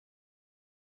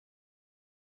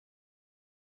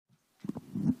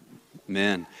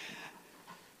Amen.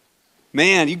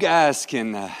 Man, you guys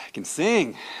can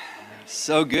sing.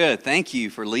 So good. Thank you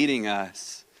for leading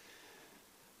us.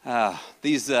 I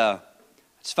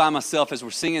just find myself, as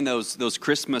we're singing those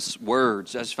Christmas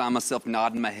words, I just find myself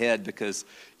nodding my head because,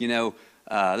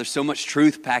 there's so much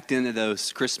truth packed into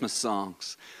those Christmas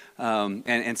songs.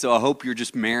 And so I hope you're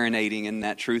just marinating in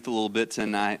that truth a little bit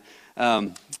tonight.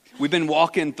 We've been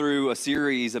walking through a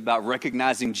series about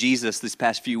recognizing Jesus these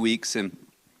past few weeks, and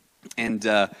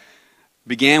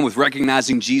began with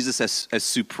recognizing Jesus as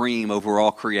supreme over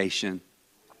all creation.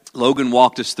 Logan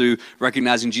walked us through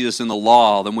recognizing Jesus in the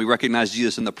law. Then we recognized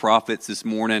Jesus in the prophets this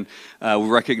morning. We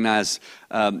recognize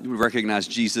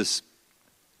Jesus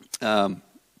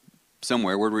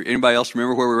somewhere. Anybody else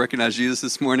remember where we recognized Jesus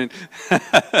this morning?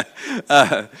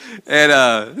 And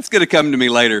it's going to come to me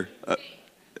later.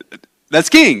 That's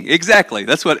King, exactly.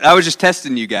 That's what I was just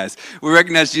testing you guys. We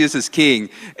recognize Jesus as King,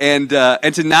 and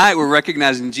tonight we're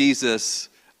recognizing Jesus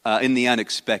in the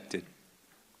unexpected.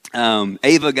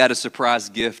 Ava got a surprise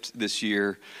gift this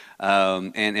year,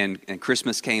 and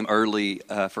Christmas came early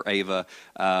for Ava.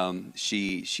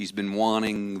 She's been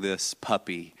wanting this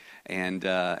puppy, and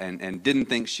didn't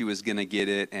think she was going to get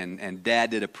it, and Dad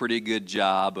did a pretty good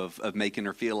job of making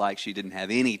her feel like she didn't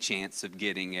have any chance of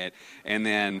getting it, and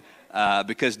then.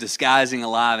 Because disguising a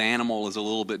live animal is a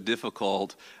little bit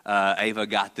difficult, Ava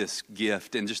got this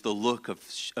gift, and just the look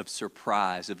of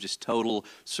surprise, of just total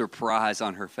surprise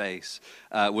on her face,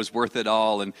 was worth it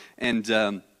all. And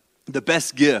the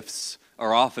best gifts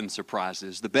are often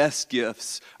surprises. The best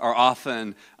gifts are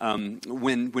often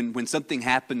when something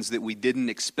happens that we didn't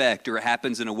expect, or it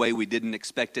happens in a way we didn't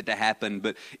expect it to happen.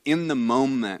 But in the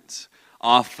moment,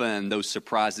 often those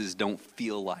surprises don't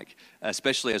feel like,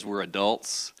 especially as we're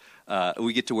adults.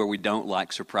 We get to where we don't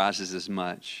like surprises as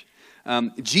much.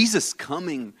 Jesus'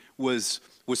 coming was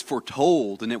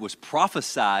foretold, and it was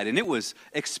prophesied, and it was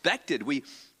expected. We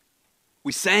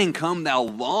sang, "Come thou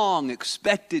long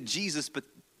expected Jesus," but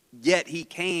yet he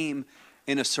came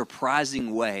in a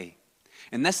surprising way.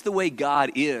 And that's the way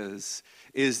God is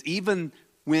even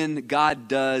when God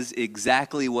does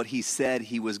exactly what he said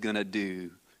he was going to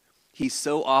do, he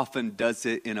so often does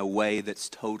it in a way that's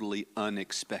totally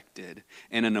unexpected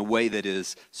and in a way that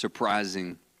is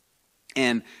surprising.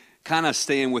 And kind of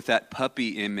staying with that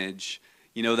puppy image,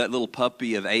 that little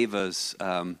puppy of Ava's,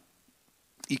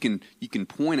 you can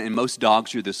point, and most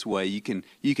dogs are this way. You can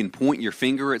point your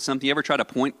finger at something. You ever try to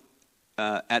point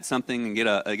at something and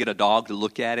get a dog to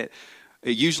look at it?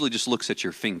 It usually just looks at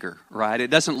your finger, right? It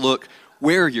doesn't look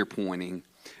where you're pointing.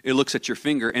 It looks at your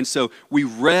finger. And so we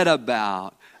read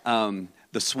about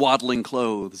the swaddling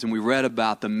clothes, and we read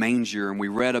about the manger, and we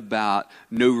read about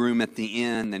no room at the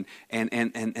inn,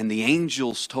 and the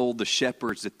angels told the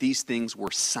shepherds that these things were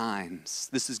signs.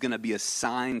 This is going to be a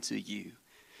sign to you.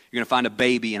 You're going to find a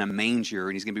baby in a manger,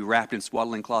 and he's going to be wrapped in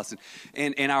swaddling cloths.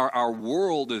 And our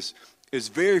world is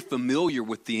very familiar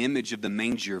with the image of the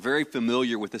manger, very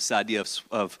familiar with this idea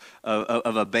of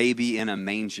a baby in a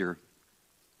manger.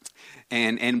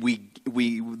 And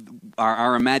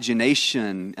our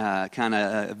imagination kind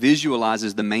of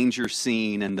visualizes the manger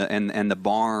scene and the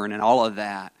barn and all of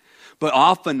that. But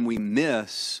often we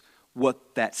miss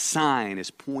what that sign is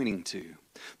pointing to.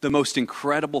 The most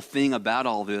incredible thing about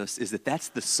all this is that that's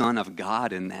the Son of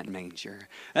God in that manger.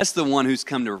 That's the one who's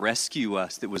come to rescue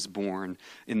us, that was born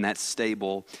in that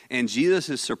stable. And Jesus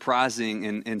is surprising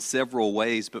in several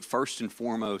ways, but first and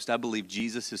foremost, I believe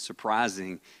Jesus is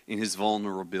surprising in his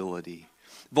vulnerability.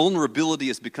 Vulnerability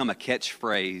has become a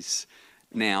catchphrase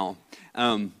now,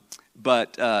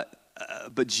 but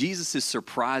Jesus is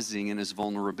surprising in his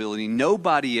vulnerability.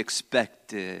 Nobody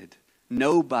expected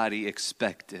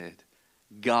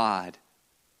God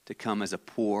to come as a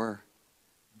poor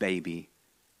baby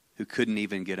who couldn't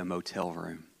even get a motel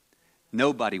room.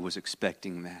 Nobody was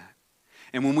expecting that.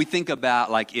 And when we think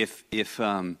about, like, if we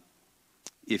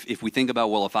think about,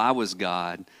 well, if I was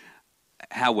God,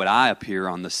 how would I appear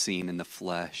on the scene in the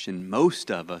flesh? And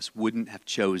most of us wouldn't have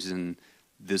chosen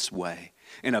this way.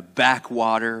 In a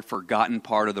backwater, forgotten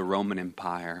part of the Roman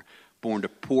Empire, born to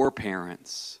poor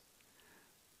parents,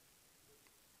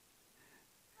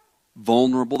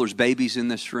 vulnerable. There's babies in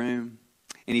this room,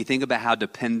 and you think about how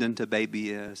dependent a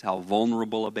baby is, how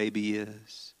vulnerable a baby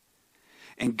is.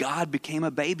 And God became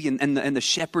a baby, and the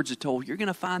shepherds are told, you're going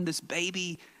to find this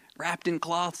baby wrapped in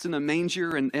cloths in a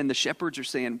manger, and the shepherds are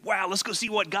saying, wow, let's go see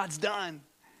what God's done.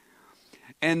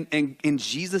 And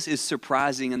Jesus is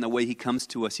surprising in the way he comes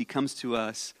to us. He comes to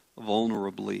us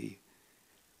vulnerably.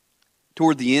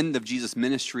 Toward the end of Jesus'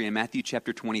 ministry in Matthew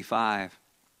chapter 25,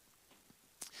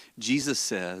 Jesus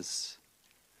says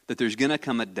that there's going to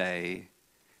come a day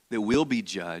that we'll be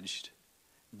judged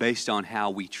based on how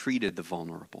we treated the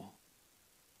vulnerable.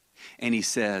 And he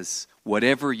says,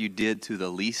 whatever you did to the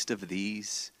least of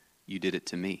these, you did it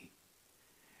to me.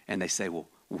 And they say, well,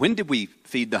 when did we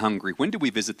feed the hungry? When did we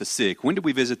visit the sick? When did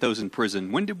we visit those in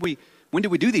prison? When did we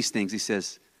do these things? He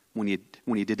says, when you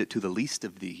did it to the least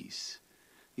of these,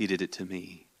 you did it to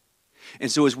me. And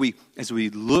so as we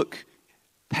look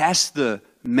past the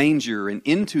manger and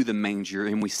into the manger,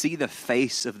 and we see the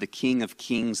face of the King of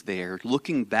Kings there,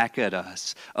 looking back at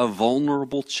us, a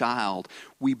vulnerable child,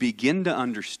 we begin to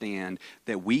understand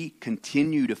that we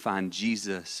continue to find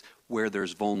Jesus where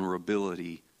there's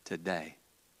vulnerability today.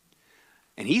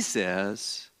 And he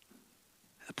says,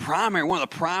 one of the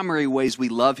primary ways we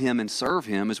love him and serve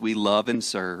him is we love and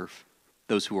serve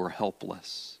those who are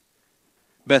helpless.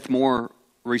 Beth Moore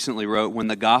recently wrote, when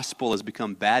the gospel has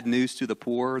become bad news to the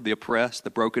poor, the oppressed,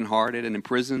 the brokenhearted, and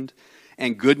imprisoned,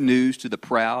 and good news to the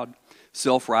proud,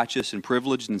 self-righteous, and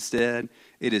privileged instead,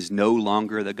 it is no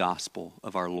longer the gospel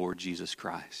of our Lord Jesus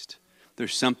Christ.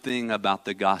 There's something about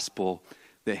the gospel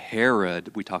that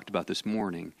Herod, we talked about this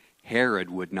morning, Herod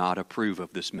would not approve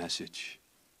of this message.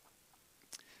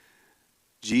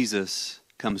 Jesus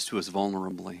comes to us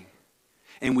vulnerably,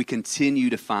 and we continue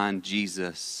to find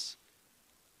Jesus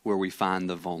where we find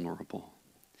the vulnerable.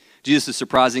 Jesus is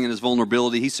surprising in his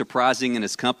vulnerability. He's surprising in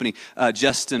his company.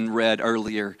 Justin read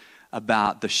earlier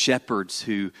about the shepherds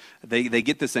who, they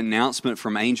get this announcement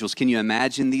from angels. Can you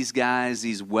imagine these guys,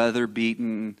 these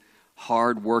weather-beaten,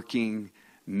 hard-working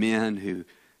men who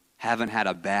haven't had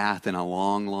a bath in a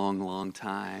long, long, long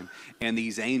time? And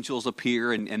these angels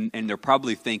appear, and they're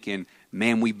probably thinking,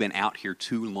 man, we've been out here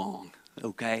too long,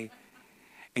 okay?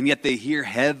 And yet they hear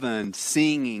heaven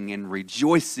singing and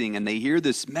rejoicing, and they hear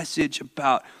this message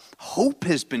about hope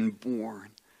has been born.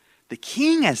 The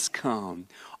King has come.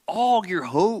 All your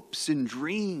hopes and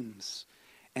dreams.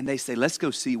 And they say, let's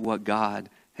go see what God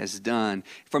has done.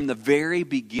 From the very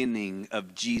beginning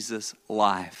of Jesus'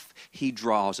 life, he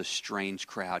draws a strange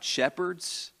crowd.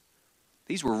 Shepherds,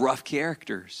 these were rough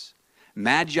characters.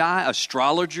 Magi,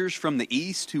 astrologers from the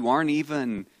east who aren't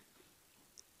even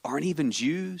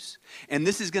Jews. And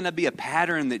this is going to be a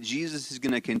pattern that Jesus is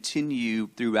going to continue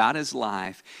throughout his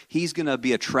life. He's going to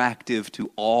be attractive to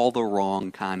all the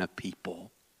wrong kind of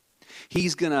people.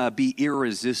 He's going to be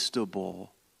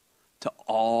irresistible to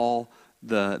all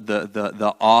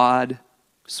the odd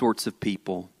sorts of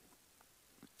people.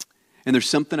 And there's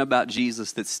something about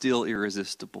Jesus that's still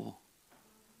irresistible.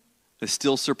 That's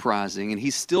still surprising. And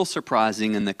he's still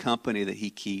surprising in the company that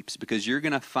he keeps, because you're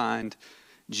going to find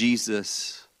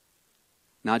Jesus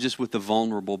not just with the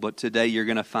vulnerable, but today you're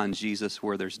going to find Jesus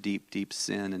where there's deep, deep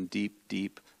sin and deep,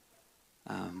 deep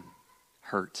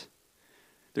hurt.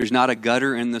 There's not a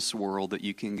gutter in this world that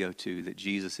you can go to that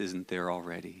Jesus isn't there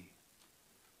already.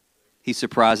 He's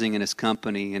surprising in his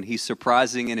company, and he's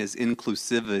surprising in his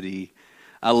inclusivity.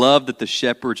 I love that the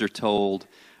shepherds are told,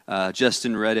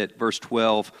 Justin read it, verse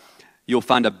 12, you'll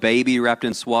find a baby wrapped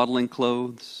in swaddling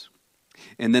clothes.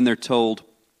 And then they're told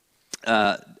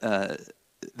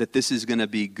that this is going to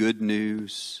be good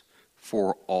news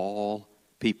for all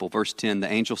people. Verse 10,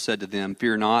 the angel said to them,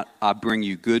 fear not, I bring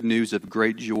you good news of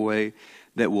great joy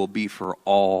that will be for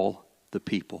all the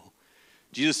people.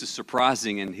 Jesus is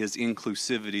surprising in his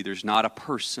inclusivity. There's not a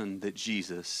person that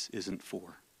Jesus isn't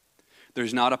for.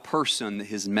 There's not a person that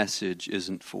his message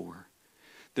isn't for.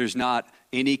 There's not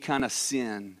any kind of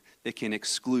sin that can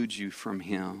exclude you from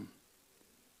him.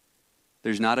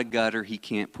 There's not a gutter he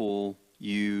can't pull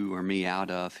you or me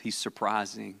out of. He's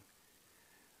surprising.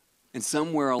 And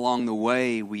somewhere along the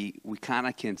way, we kind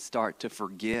of can start to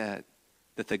forget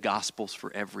that the gospel's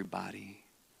for everybody.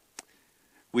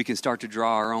 We can start to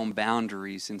draw our own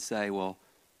boundaries and say, well,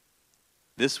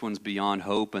 this one's beyond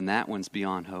hope and that one's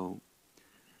beyond hope.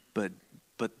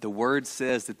 But the word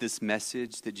says that this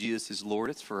message that Jesus is Lord,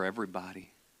 it's for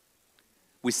everybody.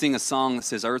 We sing a song that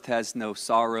says, earth has no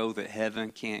sorrow that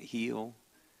heaven can't heal.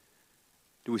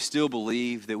 Do we still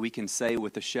believe that we can say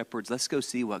with the shepherds, let's go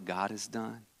see what God has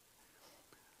done?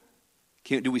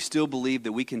 Do we still believe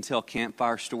that we can tell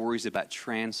campfire stories about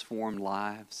transformed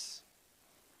lives?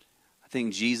 I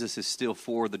think Jesus is still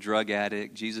for the drug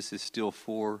addict. Jesus is still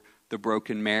for the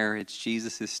broken marriage.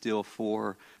 Jesus is still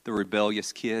for the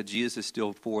rebellious kid. Jesus is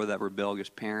still for that rebellious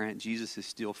parent. Jesus is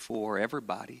still for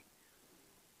everybody.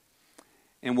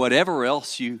 And whatever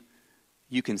else you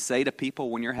can say to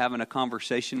people when you're having a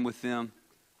conversation with them,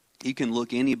 you can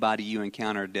look anybody you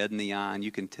encounter dead in the eye and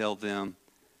you can tell them,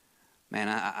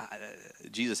 man,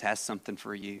 Jesus has something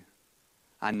for you.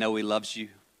 I know he loves you.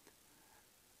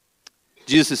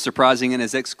 Jesus is surprising in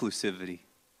his exclusivity.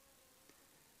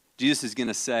 Jesus is going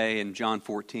to say in John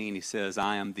 14, he says,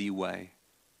 I am the way,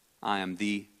 I am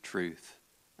the truth,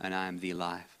 and I am the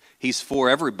life. He's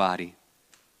for everybody.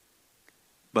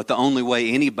 But the only way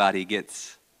anybody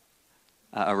gets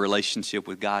a relationship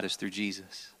with God is through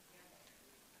Jesus.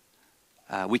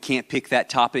 We can't pick that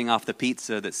topping off the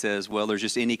pizza that says, well, there's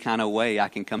just any kind of way I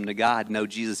can come to God. No,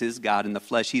 Jesus is God in the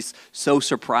flesh. He's so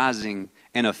surprising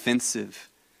and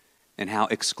offensive in how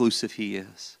exclusive he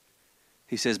is.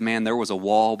 He says, man, there was a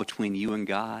wall between you and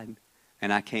God,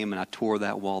 and I came and I tore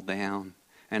that wall down,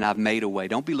 and I've made a way.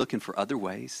 Don't be looking for other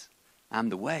ways. I'm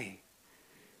the way.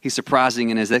 He's surprising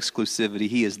in his exclusivity.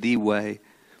 He is the way.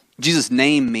 Jesus'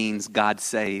 name means God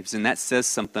saves, and that says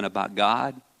something about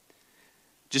God.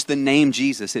 Just the name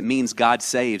Jesus, it means God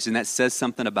saves, and that says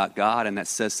something about God, and that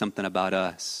says something about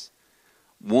us.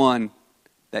 One,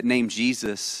 that name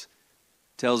Jesus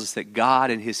tells us that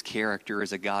God in his character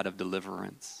is a God of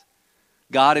deliverance.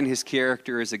 God in his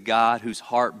character is a God whose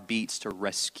heart beats to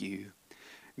rescue.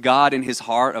 God in his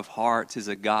heart of hearts is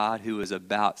a God who is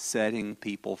about setting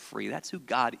people free. That's who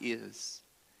God is.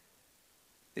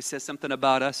 It says something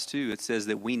about us too. It says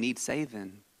that we need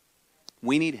saving.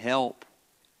 We need help.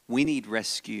 We need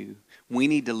rescue. We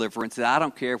need deliverance. I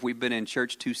don't care if we've been in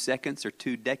church 2 seconds or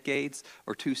 2 decades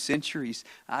or 2 centuries.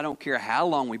 I don't care how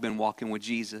long we've been walking with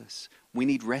Jesus. We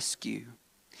need rescue.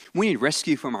 We need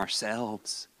rescue from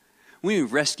ourselves. We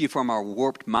need rescue from our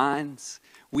warped minds.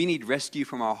 We need rescue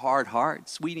from our hard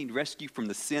hearts. We need rescue from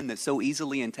the sin that so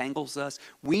easily entangles us.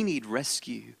 We need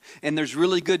rescue. And there's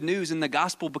really good news in the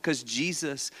gospel because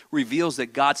Jesus reveals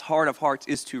that God's heart of hearts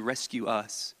is to rescue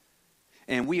us.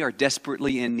 And we are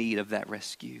desperately in need of that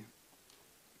rescue.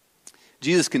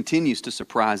 Jesus continues to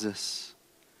surprise us.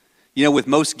 You know, with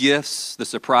most gifts, the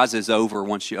surprise is over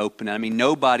once you open it. I mean,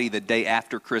 nobody the day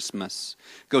after Christmas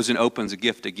goes and opens a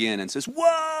gift again and says,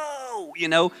 whoa, you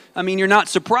know. I mean, you're not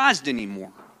surprised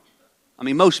anymore. I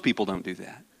mean, most people don't do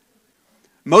that.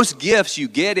 Most gifts, you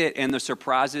get it and the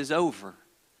surprise is over.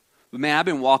 But man, I've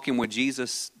been walking with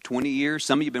Jesus 20 years.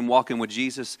 Some of you have been walking with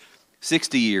Jesus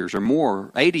 60 years or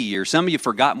more, 80 years. Some of you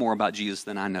forgot more about Jesus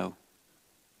than I know.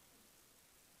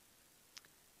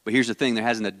 But here's the thing, there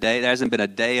hasn't been a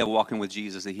day of walking with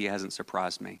Jesus that he hasn't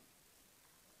surprised me.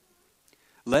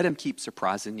 Let him keep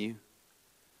surprising you.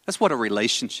 That's what a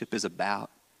relationship is about.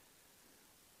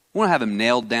 We want to have him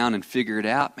nailed down and figure it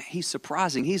out. Man, he's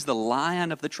surprising. He's the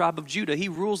Lion of the tribe of Judah. He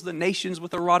rules the nations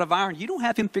with a rod of iron. You don't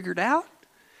have him figured out,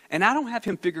 and I don't have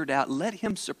him figured out. Let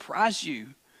him surprise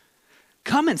you.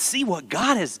 Come and see what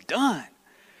God has done.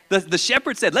 The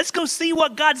shepherd said, let's go see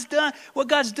what God's done. What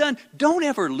God's done. Don't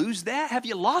ever lose that. Have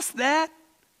you lost that?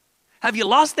 Have you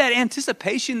lost that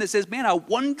anticipation that says, man, I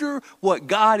wonder what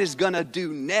God is going to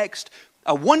do next.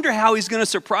 I wonder how he's going to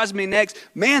surprise me next.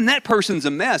 Man, that person's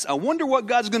a mess. I wonder what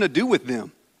God's going to do with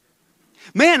them.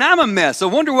 Man, I'm a mess. I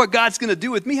wonder what God's going to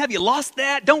do with me. Have you lost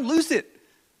that? Don't lose it.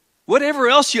 Whatever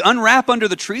else you unwrap under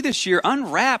the tree this year,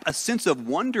 unwrap a sense of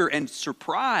wonder and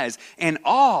surprise and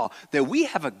awe that we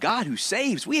have a God who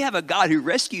saves. We have a God who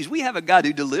rescues. We have a God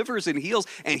who delivers and heals.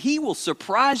 And he will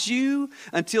surprise you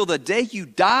until the day you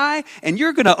die. And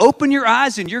you're going to open your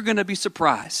eyes and you're going to be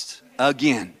surprised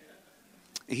again.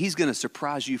 He's going to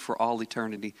surprise you for all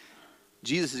eternity.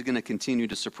 Jesus is going to continue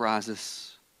to surprise us.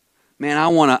 Man, I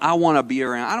want to be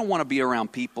around. I don't want to be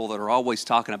around people that are always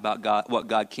talking about God, what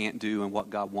God can't do and what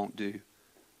God won't do.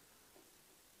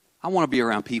 I want to be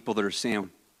around people that are saying,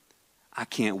 I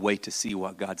can't wait to see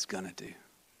what God's going to do.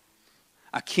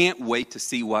 I can't wait to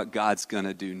see what God's going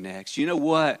to do next. You know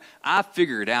what? I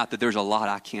figured out that there's a lot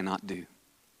I cannot do.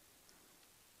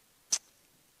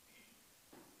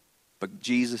 But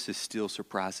Jesus is still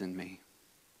surprising me.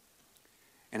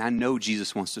 And I know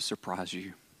Jesus wants to surprise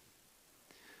you.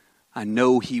 I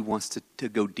know he wants to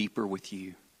go deeper with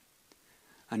you.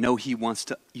 I know he wants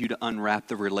you to unwrap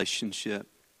the relationship.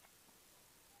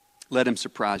 Let him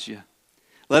surprise you.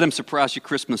 Let him surprise you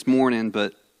Christmas morning,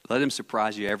 but let him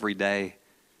surprise you every day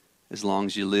as long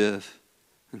as you live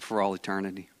and for all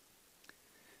eternity.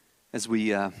 As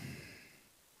we're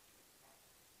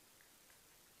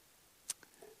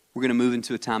going to move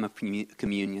into a time of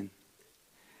communion.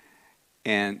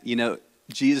 And, you know,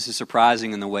 Jesus is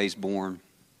surprising in the way he's born.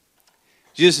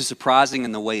 Jesus is surprising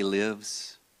in the way he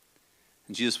lives.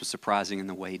 And Jesus was surprising in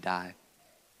the way he died.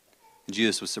 And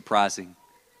Jesus was surprising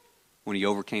when he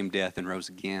overcame death and rose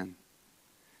again.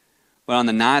 But on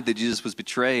the night that Jesus was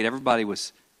betrayed, everybody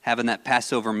was having that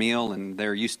Passover meal, and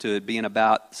they're used to it being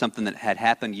about something that had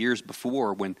happened years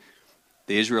before when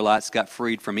the Israelites got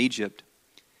freed from Egypt.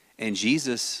 And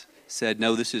Jesus said,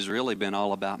 no, this has really been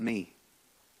all about me.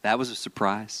 That was a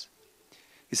surprise.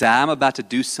 He said, I'm about to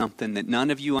do something that none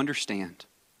of you understand.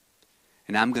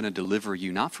 And I'm going to deliver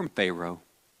you, not from Pharaoh,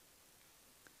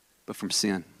 but from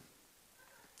sin.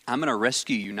 I'm going to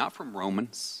rescue you, not from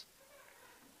Romans,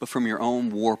 but from your own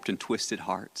warped and twisted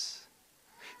hearts.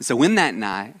 And so in that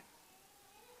night,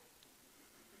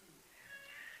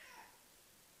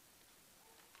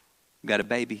 we got a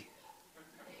baby.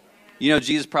 You know,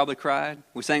 Jesus probably cried.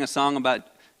 We sang a song about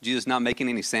Jesus not making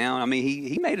any sound. I mean,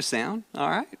 he made a sound, all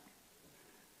right?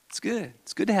 It's good.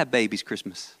 It's good to have babies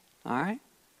Christmas, all right?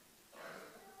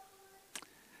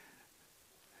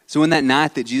 So in that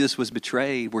night that Jesus was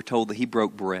betrayed, we're told that he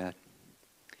broke bread.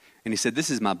 And he said, this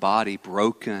is my body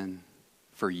broken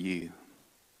for you.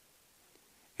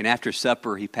 And after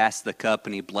supper, he passed the cup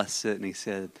and he blessed it and he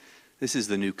said, this is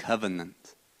the new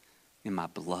covenant in my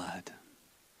blood.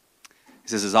 He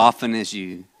says, as often as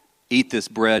you eat this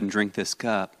bread and drink this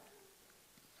cup,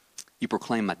 you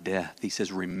proclaim my death. He says,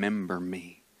 remember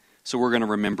me. So we're going to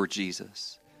remember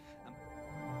Jesus.